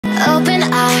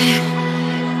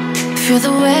Feel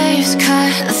the waves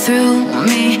cut through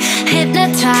me,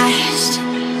 hypnotized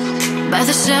by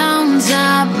the sounds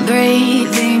I'm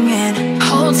breathing in.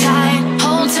 Hold tight,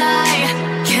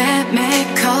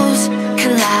 chemicals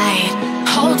collide.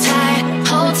 Hold tight,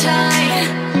 hold tight,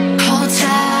 hold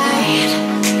tight.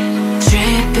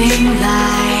 Dripping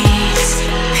lights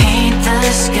paint the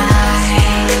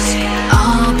skies,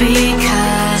 all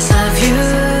because of you.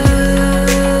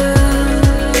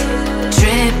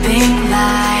 Dripping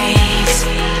lights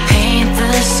paint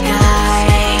the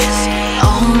skies,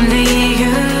 only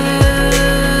you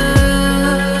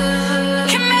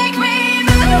can make me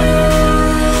move.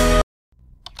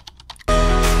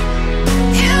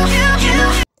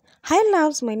 Hi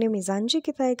loves, my name is Anji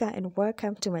Kithaiga and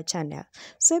welcome to my channel.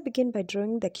 So I begin by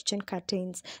drawing the kitchen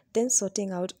curtains, then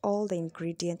sorting out all the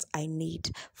ingredients I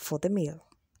need for the meal.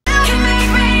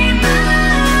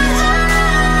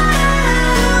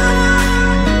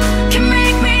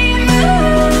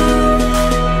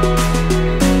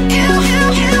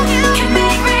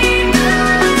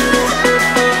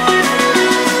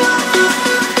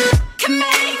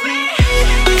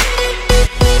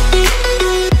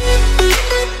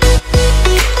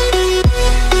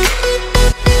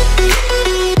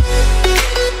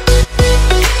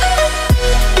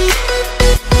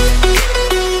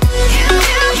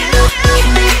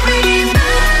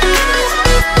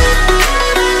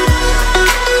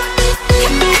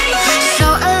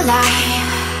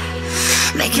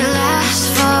 Make it last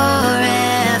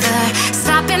forever.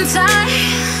 Stop in time.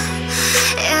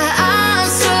 Yeah, I'm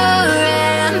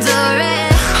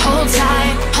surrendering. Hold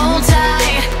tight,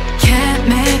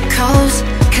 chemicals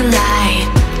collide.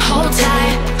 Hold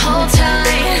tight, hold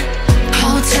tight,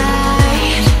 hold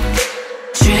tight.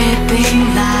 Dripping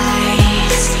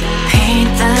lights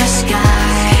paint the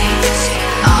skies,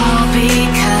 all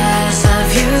because of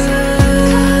you.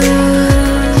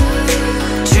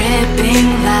 Dripping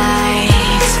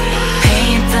lights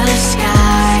paint the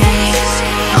skies,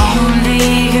 only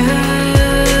you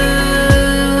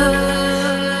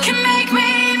can make me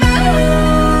move.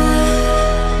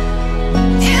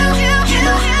 You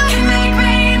can make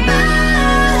me move.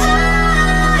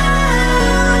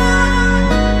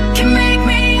 Can make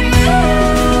me move.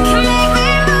 Can make me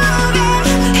move.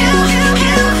 You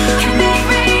can make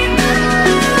me move.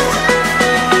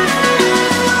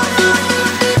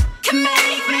 Can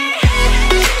make me.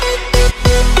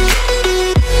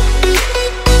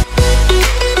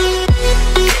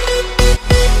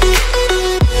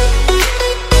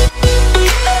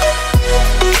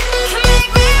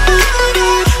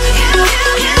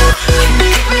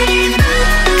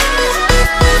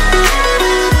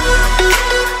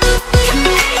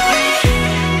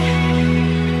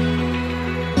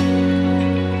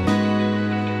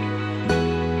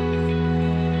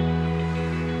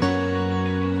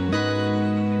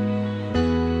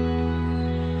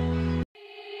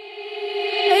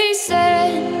 They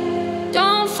said,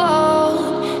 don't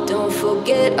fall, don't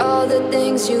forget all the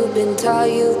things you've been taught,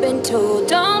 you've been told.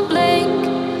 Don't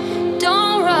blink,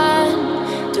 don't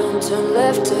run, don't turn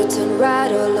left or turn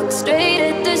right or look straight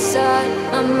at the sun.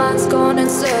 My mind's going in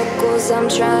circles, I'm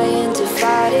trying to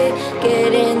fight it.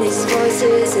 Getting these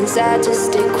voices inside to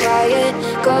stay quiet.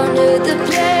 Gone to the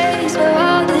place where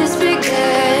all this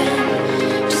began.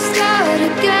 Just start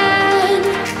again.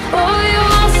 Oh, you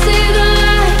won't see the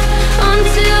light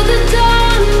until the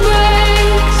dawn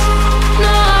breaks.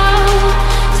 No,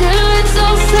 till it's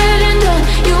all said and done,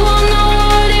 you won't know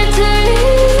what it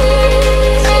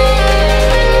takes.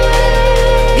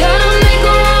 Gotta make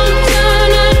a wrong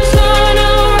turn and turn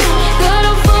around.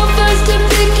 Gotta fall fast to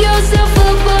pick yourself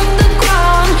up off the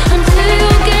ground. Until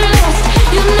you get lost,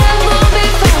 you'll never be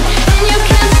found, and you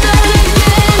can't start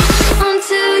again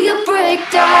until you break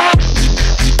down.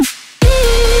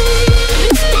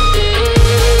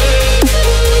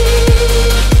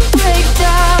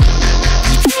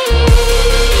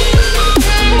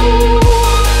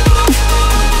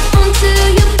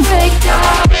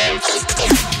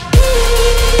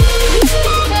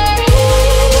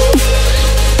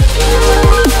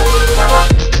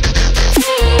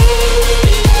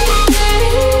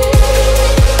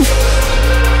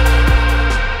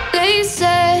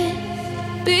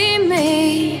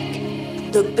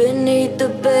 Look beneath the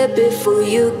bed before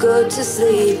you go to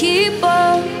sleep. Keep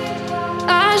on,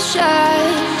 I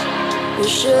shine. You'll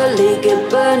surely get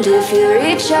burned if you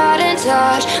reach out and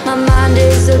touch. My mind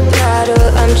is a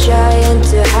battle, I'm trying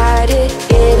to hide it.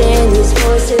 Getting these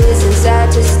voices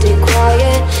inside to stay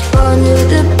quiet. Gone to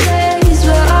the place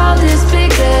where all this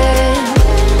began.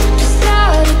 Just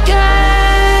start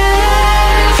again.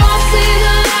 You won't see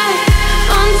the light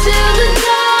until the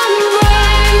dawn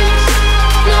breaks.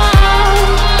 No.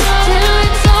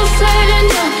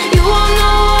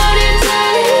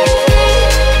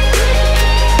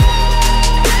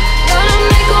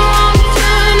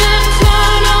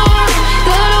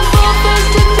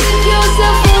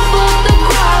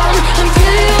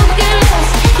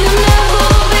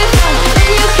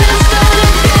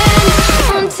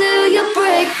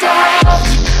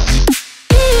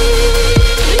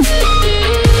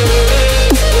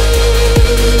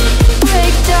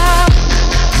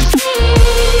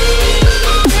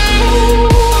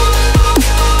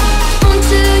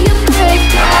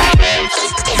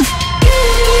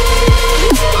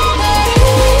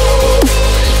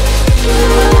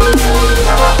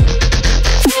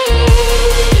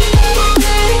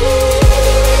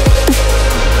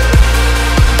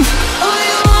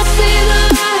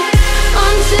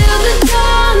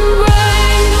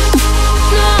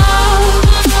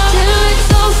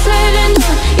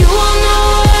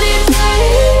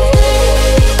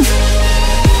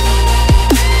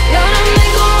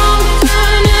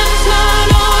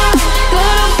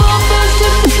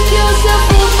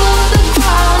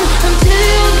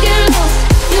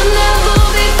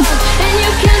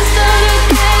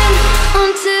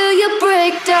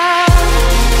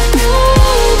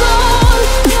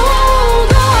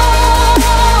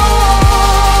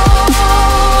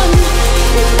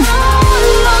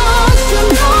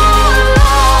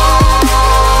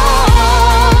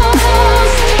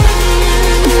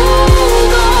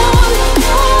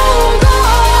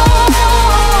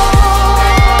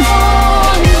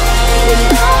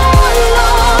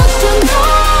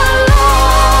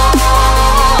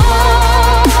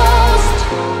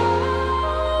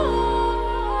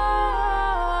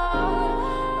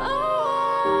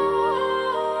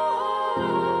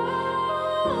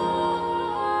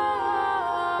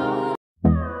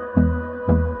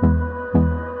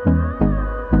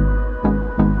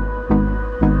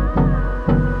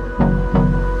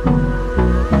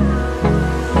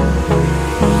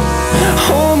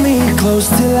 close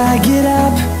till I get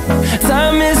up.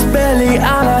 Time is barely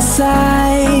on our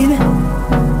side.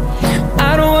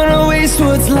 I don't wanna waste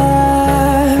what's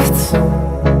left.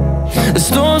 The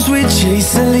storms we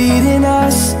chase are leading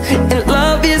us, and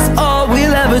love is all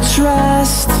we'll ever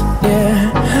trust. Yeah,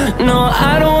 no,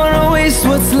 I don't wanna waste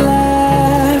what's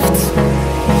left.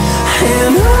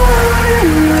 And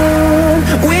on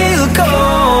we'll go,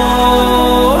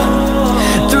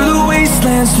 through the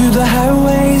wastelands, through the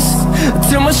highways,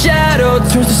 till my shadow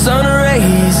turns to sun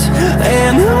rays.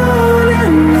 And on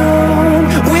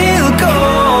we'll go,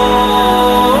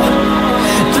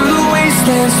 through the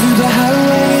wastelands, through the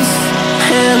highways,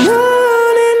 and on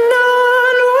we'll go.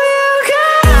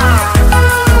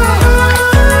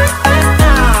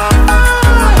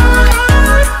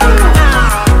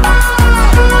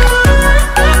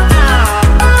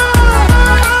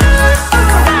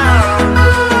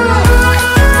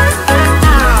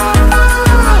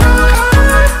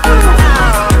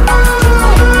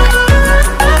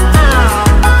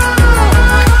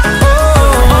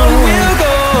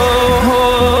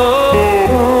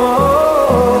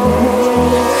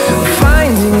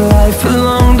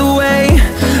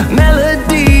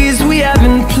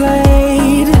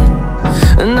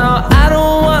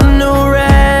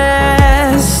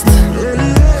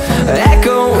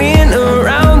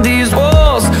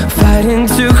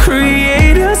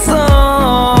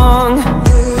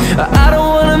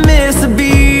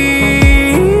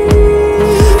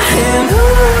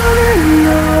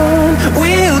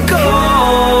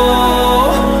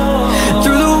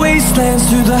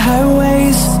 Through the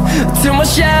highways, till my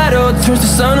shadow turns to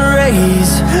sun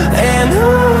rays. And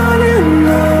on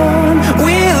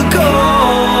we'll go,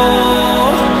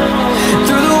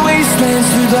 through the wastelands,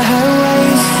 through the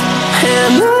highways,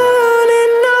 and on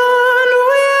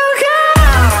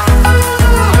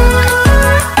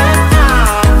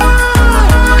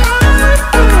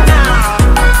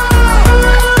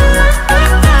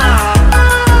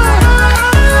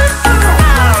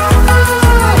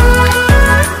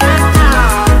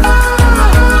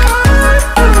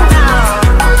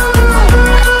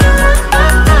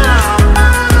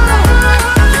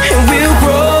we'll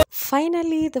go.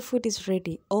 Finally, the food is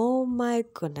ready. Oh my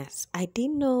goodness, I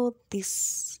didn't know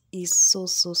this is so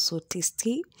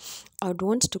tasty. I would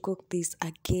want to cook this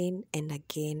again and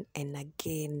again and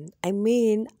again. I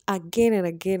mean, again and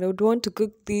again. I would want to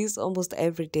cook this almost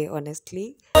every day,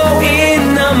 honestly.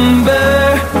 In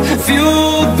number,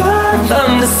 fueled by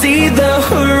them to see the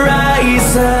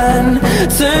horizon,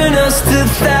 turn us to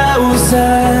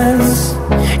thousands,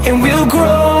 and we'll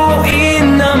grow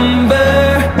in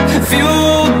number,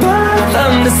 fueled by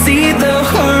them to see the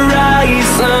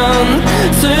horizon,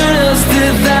 turn us to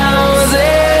thousands.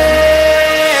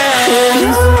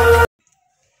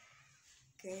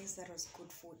 Guys, that was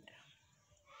good food.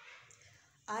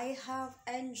 I have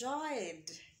enjoyed.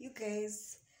 You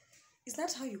guys, is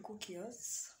that how you cook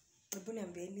yours?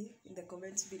 In the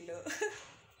comments below.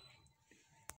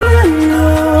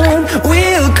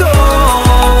 We'll go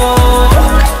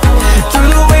through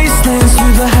the wastelands,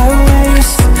 through the highways,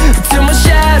 till my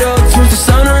shadow turns to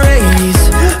sun rays.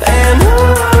 And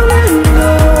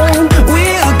on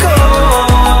we'll go,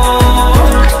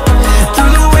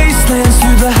 through the wastelands,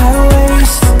 through the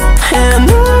highways, and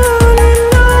on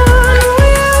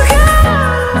we'll go.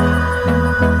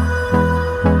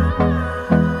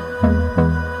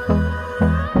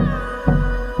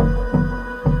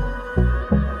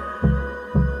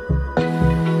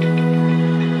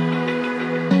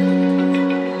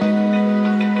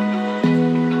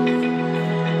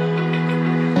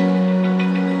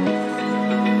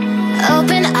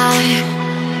 Open eye,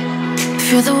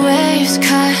 feel the waves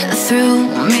cut through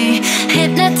me,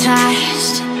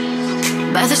 hypnotized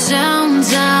by the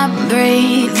sounds I'm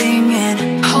breathing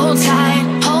in. Hold tight,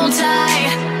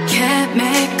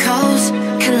 chemicals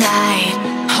collide.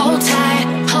 Hold tight,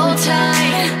 hold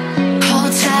tight,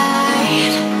 hold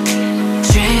tight.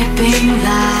 Dripping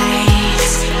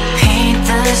lights paint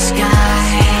the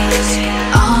skies,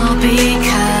 all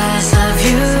because of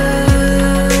you.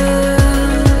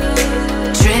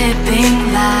 Dripping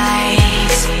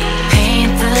lights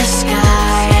paint the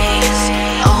skies,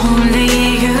 only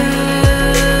you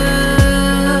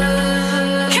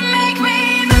can make me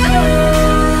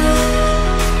move.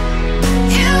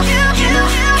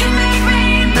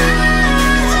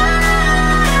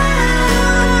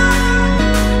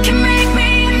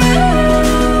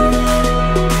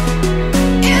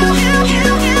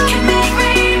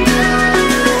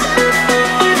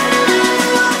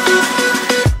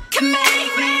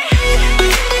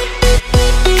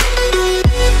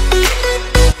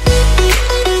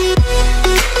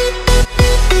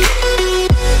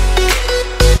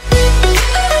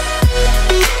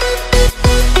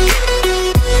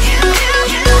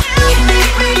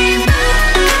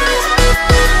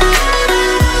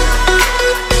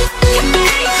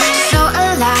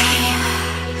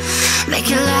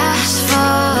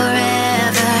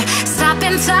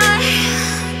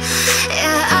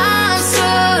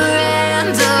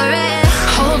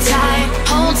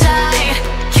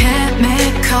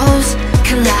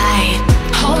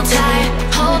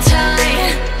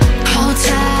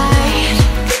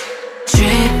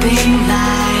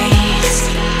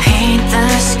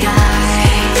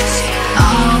 skies,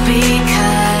 all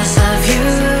because of you.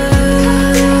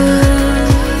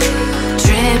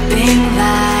 Dripping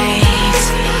lights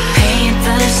paint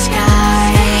the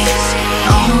skies,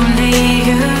 only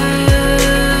you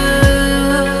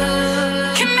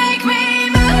can make me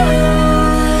move.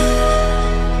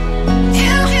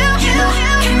 You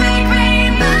can make me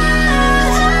move.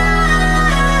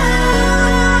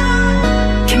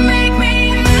 Can make me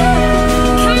move.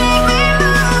 Can make me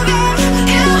move.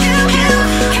 You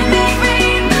can make me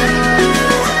move.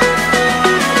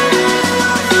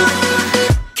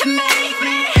 Can make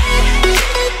me.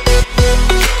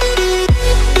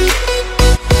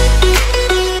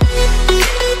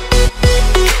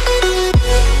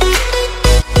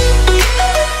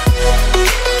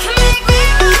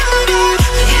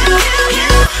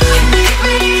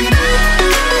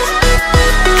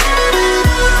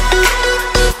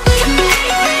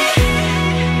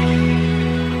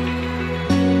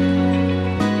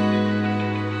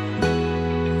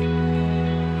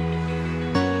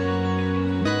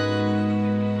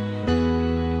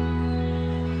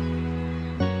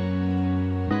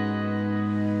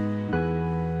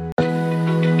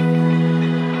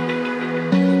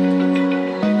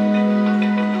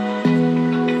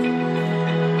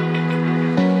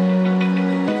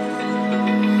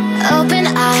 Open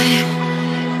eye,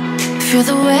 feel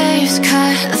the waves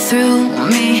cut through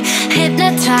me,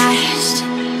 hypnotized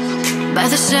by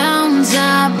the sounds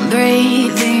I'm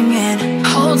breathing in.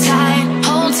 Hold tight,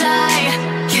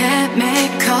 can't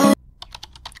make